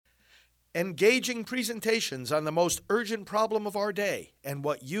Engaging presentations on the most urgent problem of our day and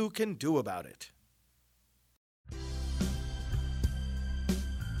what you can do about it.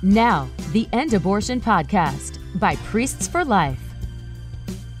 Now, the End Abortion Podcast by Priests for Life.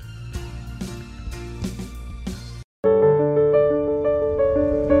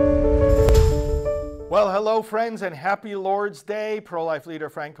 Well, hello, friends, and happy Lord's Day. Pro-life leader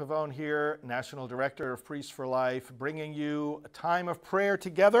Frank Pavone here, National Director of Priests for Life, bringing you a time of prayer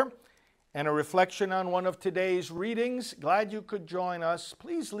together and a reflection on one of today's readings. Glad you could join us.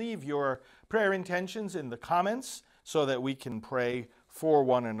 Please leave your prayer intentions in the comments so that we can pray for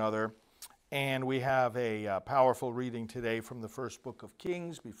one another. And we have a powerful reading today from the first book of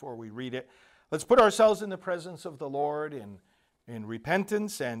Kings. Before we read it, let's put ourselves in the presence of the Lord in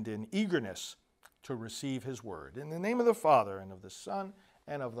repentance and in eagerness to receive his word. In the name of the Father, and of the Son,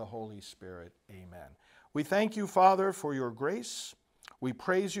 and of the Holy Spirit, amen. We thank you, Father, for your grace. We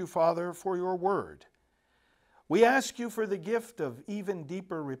praise you, Father, for your word. We ask you for the gift of even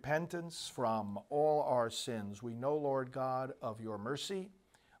deeper repentance from all our sins. We know, Lord God, of your mercy.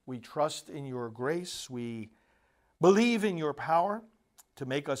 We trust in your grace. We believe in your power to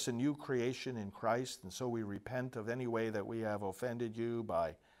make us a new creation in Christ, and so we repent of any way that we have offended you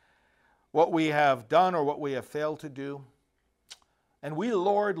by what we have done or what we have failed to do. And we,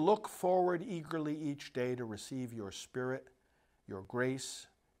 Lord, look forward eagerly each day to receive your Spirit, your grace,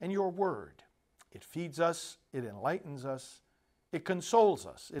 and your word. It feeds us, it enlightens us, it consoles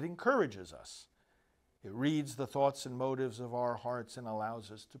us, it encourages us. It reads the thoughts and motives of our hearts and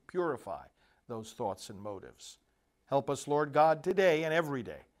allows us to purify those thoughts and motives. Help us, Lord God, today and every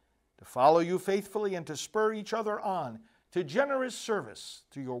day to follow you faithfully and to spur each other on to generous service,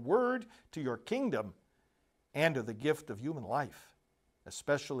 to your word, to your kingdom, and to the gift of human life,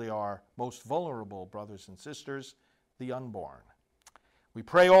 especially our most vulnerable brothers and sisters, the unborn. We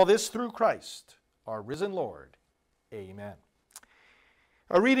pray all this through Christ, our risen Lord. Amen.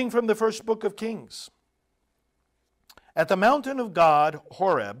 A reading from the first book of Kings. At the mountain of God,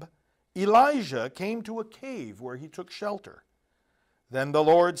 Horeb, Elijah came to a cave where he took shelter. Then the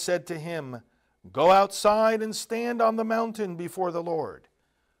Lord said to him, "Go outside and stand on the mountain before the Lord.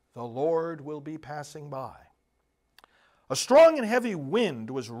 The Lord will be passing by." A strong and heavy wind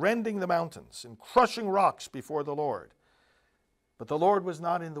was rending the mountains and crushing rocks before the Lord. But the Lord was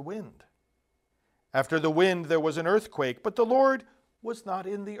not in the wind. After the wind there was an earthquake, but the Lord was not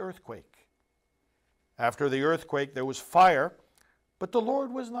in the earthquake. After the earthquake there was fire, but the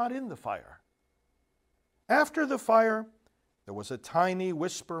Lord was not in the fire. After the fire there was a tiny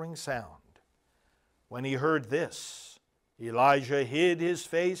whispering sound. When he heard this, Elijah hid his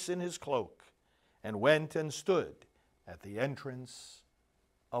face in his cloak and went and stood at the entrance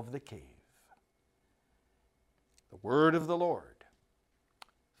of the cave. The word of the Lord.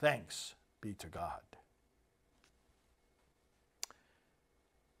 Thanks be to God.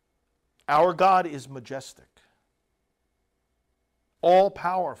 Our God is majestic,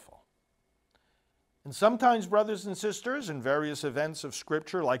 all-powerful. And sometimes, brothers and sisters, in various events of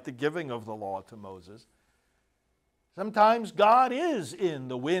Scripture, like the giving of the law to Moses, sometimes God is in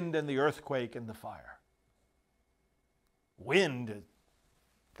the wind and the earthquake and the fire. Wind,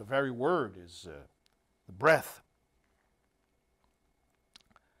 the very word, is the breath.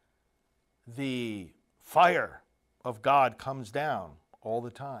 The fire of God comes down all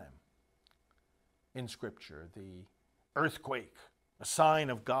the time in Scripture. The earthquake, a sign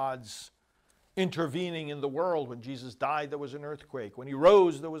of God's intervening in the world. When Jesus died, there was an earthquake. When he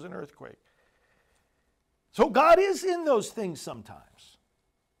rose, there was an earthquake. So God is in those things sometimes.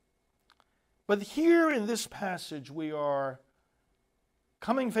 But here in this passage, we are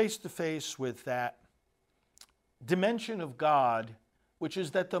coming face to face with that dimension of God, which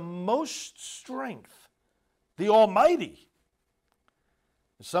is that the most strength, the Almighty,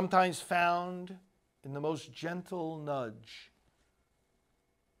 is sometimes found in the most gentle nudge.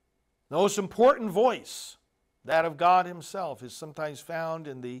 The most important voice, that of God himself, is sometimes found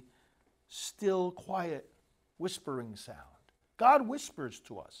in the still, quiet, whispering sound. God whispers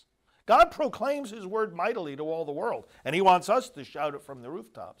to us. God proclaims his word mightily to all the world, and he wants us to shout it from the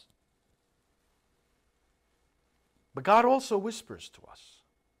rooftops. But God also whispers to us.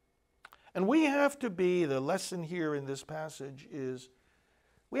 And we have to be, the lesson here in this passage is,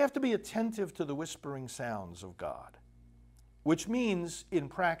 we have to be attentive to the whispering sounds of God. Which means, in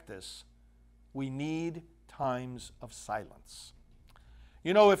practice, we need times of silence.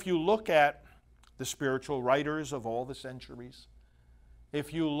 You know, if you look at the spiritual writers of all the centuries,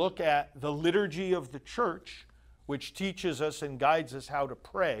 if you look at the liturgy of the church, which teaches us and guides us how to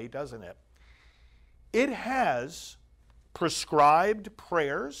pray, doesn't it? It has prescribed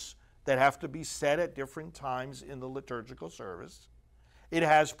prayers that have to be said at different times in the liturgical service. It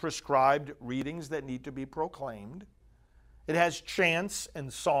has prescribed readings that need to be proclaimed. It has chants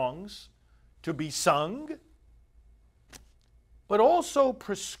and songs to be sung, but also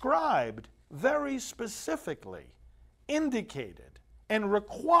prescribed very specifically, indicated, and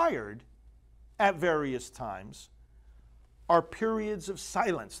required at various times are periods of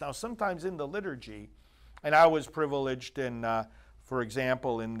silence. Now, sometimes in the liturgy, and I was privileged in, for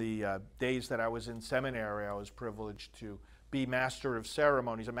example, in the days that I was in seminary, I was privileged to be master of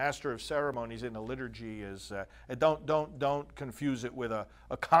ceremonies. A master of ceremonies in the liturgy is, don't confuse it with a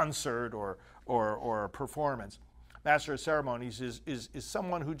concert or a performance. Master of ceremonies is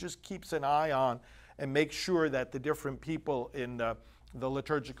someone who just keeps an eye on and makes sure that the different people in the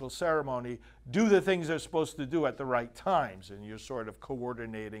liturgical ceremony do the things they're supposed to do at the right times, and you're sort of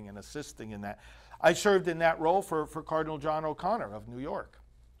coordinating and assisting in that. I served in that role for Cardinal John O'Connor of New York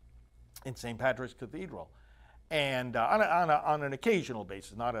in St. Patrick's Cathedral, and on an occasional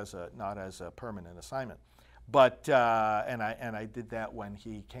basis, not as a permanent assignment. But and I did that when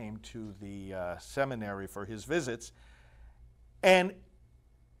he came to the seminary for his visits. And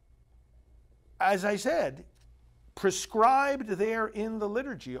as I said, prescribed there in the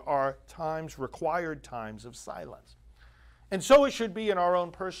liturgy are times, required times of silence. And so it should be in our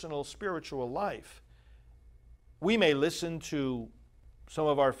own personal spiritual life. We may listen to some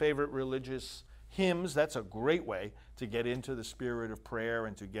of our favorite religious hymns. That's a great way to get into the spirit of prayer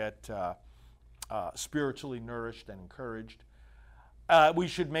and to get spiritually nourished and encouraged. We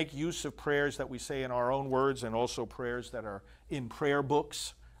should make use of prayers that we say in our own words, and also prayers that are in prayer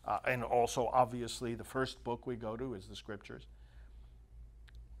books. And also, obviously, the first book we go to is the Scriptures.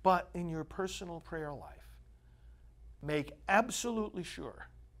 But in your personal prayer life, make absolutely sure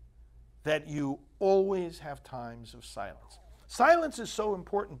that you always have times of silence. Silence is so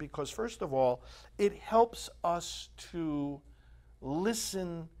important because, first of all, it helps us to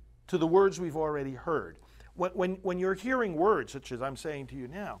listen to the words we've already heard. When you're hearing words, such as I'm saying to you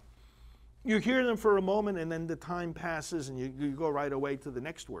now, you hear them for a moment and then the time passes and you go right away to the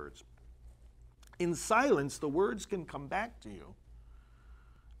next words. In silence, the words can come back to you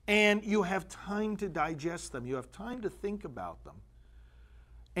and you have time to digest them. You have time to think about them.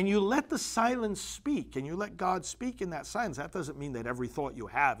 And you let the silence speak, and you let God speak in that silence. That doesn't mean that every thought you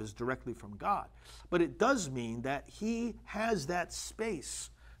have is directly from God, but it does mean that He has that space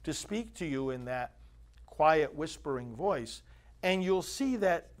to speak to you in that quiet, whispering voice. And you'll see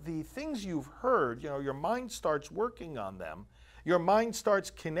that the things you've heard, your mind starts working on them. Your mind starts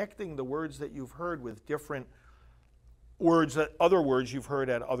connecting the words that you've heard with different words, that other words you've heard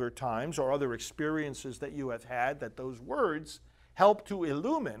at other times, or other experiences that you have had, that those words help to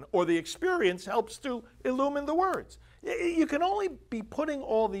illumine, or the experience helps to illumine the words. You can only be putting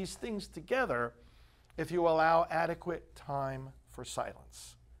all these things together if you allow adequate time for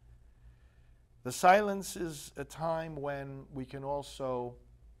silence. The silence is a time when we can also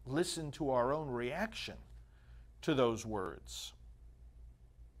listen to our own reaction to those words.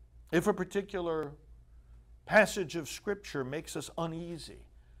 If a particular passage of Scripture makes us uneasy,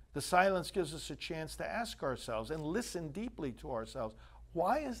 the silence gives us a chance to ask ourselves and listen deeply to ourselves,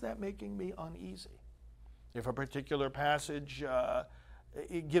 why is that making me uneasy? If a particular passage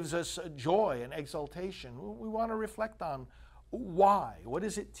it gives us joy and exultation, we want to reflect on why. What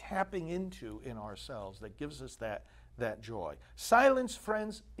is it tapping into in ourselves that gives us that joy? Silence,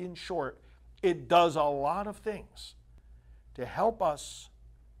 friends, in short, it does a lot of things to help us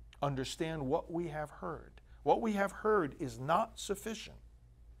understand what we have heard. What we have heard is not sufficient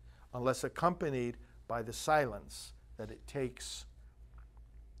unless accompanied by the silence that it takes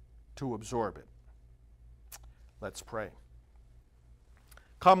to absorb it. Let's pray.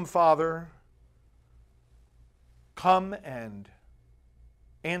 Come, Father, come and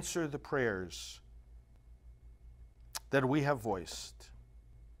answer the prayers that we have voiced.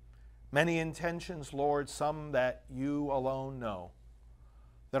 Many intentions, Lord, some that you alone know,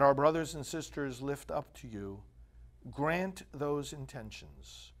 that our brothers and sisters lift up to you. Grant those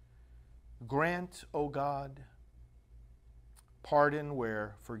intentions. Grant, O God, pardon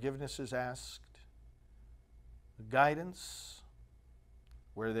where forgiveness is asked, guidance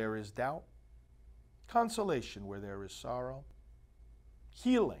where there is doubt, consolation where there is sorrow,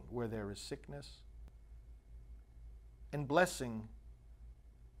 healing where there is sickness, and blessing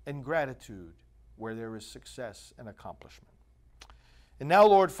and gratitude where there is success and accomplishment. And now,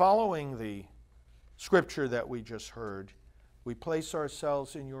 Lord, following the Scripture that we just heard, we place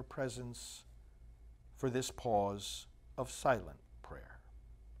ourselves in your presence for this pause of silent prayer.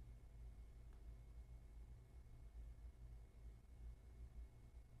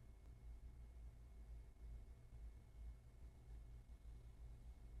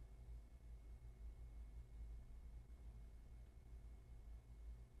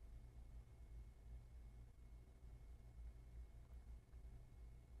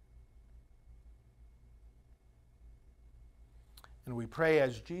 And we pray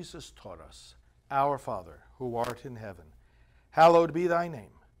as Jesus taught us, Our Father, who art in heaven, hallowed be thy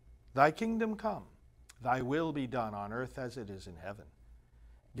name. Thy kingdom come, thy will be done on earth as it is in heaven.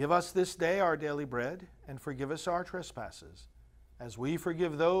 Give us this day our daily bread, and forgive us our trespasses, as we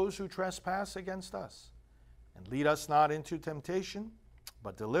forgive those who trespass against us. And lead us not into temptation,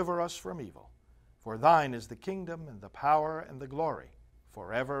 but deliver us from evil. For thine is the kingdom, and the power, and the glory,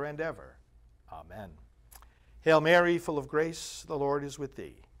 forever and ever. Amen. Hail Mary, full of grace, the Lord is with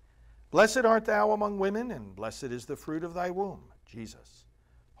thee. Blessed art thou among women, and blessed is the fruit of thy womb, Jesus.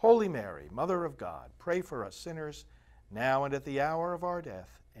 Holy Mary, Mother of God, pray for us sinners, now and at the hour of our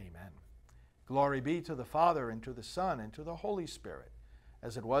death. Amen. Glory be to the Father, and to the Son, and to the Holy Spirit,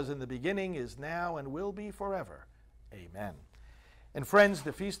 as it was in the beginning, is now, and will be forever. Amen. And friends,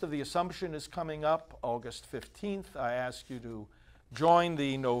 the Feast of the Assumption is coming up August 15th. I ask you to join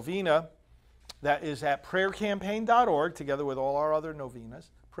the novena that is at prayercampaign.org, together with all our other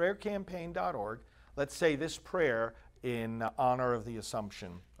novenas, prayercampaign.org. Let's say this prayer in honor of the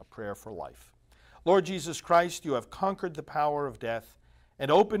Assumption, a prayer for life. Lord Jesus Christ, you have conquered the power of death and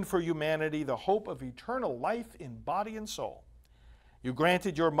opened for humanity the hope of eternal life in body and soul. You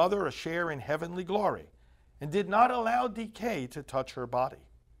granted your mother a share in heavenly glory and did not allow decay to touch her body.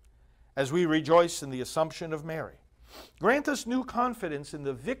 As we rejoice in the Assumption of Mary, grant us new confidence in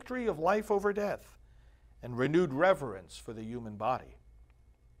the victory of life over death and renewed reverence for the human body.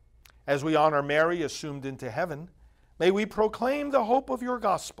 As we honor Mary assumed into heaven, may we proclaim the hope of your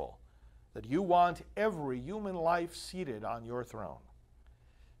gospel, that you want every human life seated on your throne.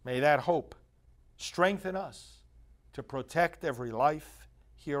 May that hope strengthen us to protect every life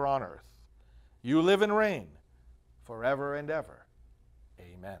here on earth. You live and reign forever and ever.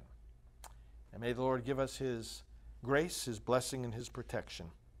 Amen. And may the Lord give us his grace, his blessing, and his protection.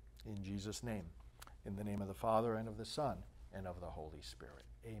 In Jesus' name. In the name of the Father, and of the Son, and of the Holy Spirit.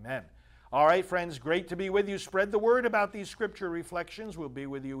 Amen. All right, friends, great to be with you. Spread the word about these scripture reflections. We'll be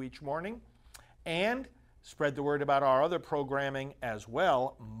with you each morning. And spread the word about our other programming as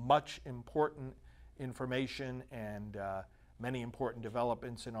well. Much important information and many important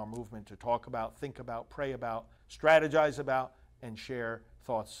developments in our movement to talk about, think about, pray about, strategize about, and share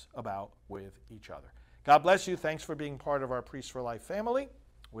thoughts about with each other. God bless you. Thanks for being part of our Priests for Life family.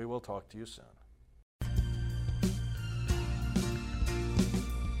 We will talk to you soon.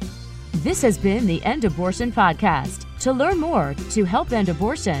 This has been the End Abortion Podcast. To learn more, to help end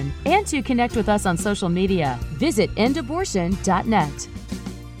abortion, and to connect with us on social media, visit endabortion.net.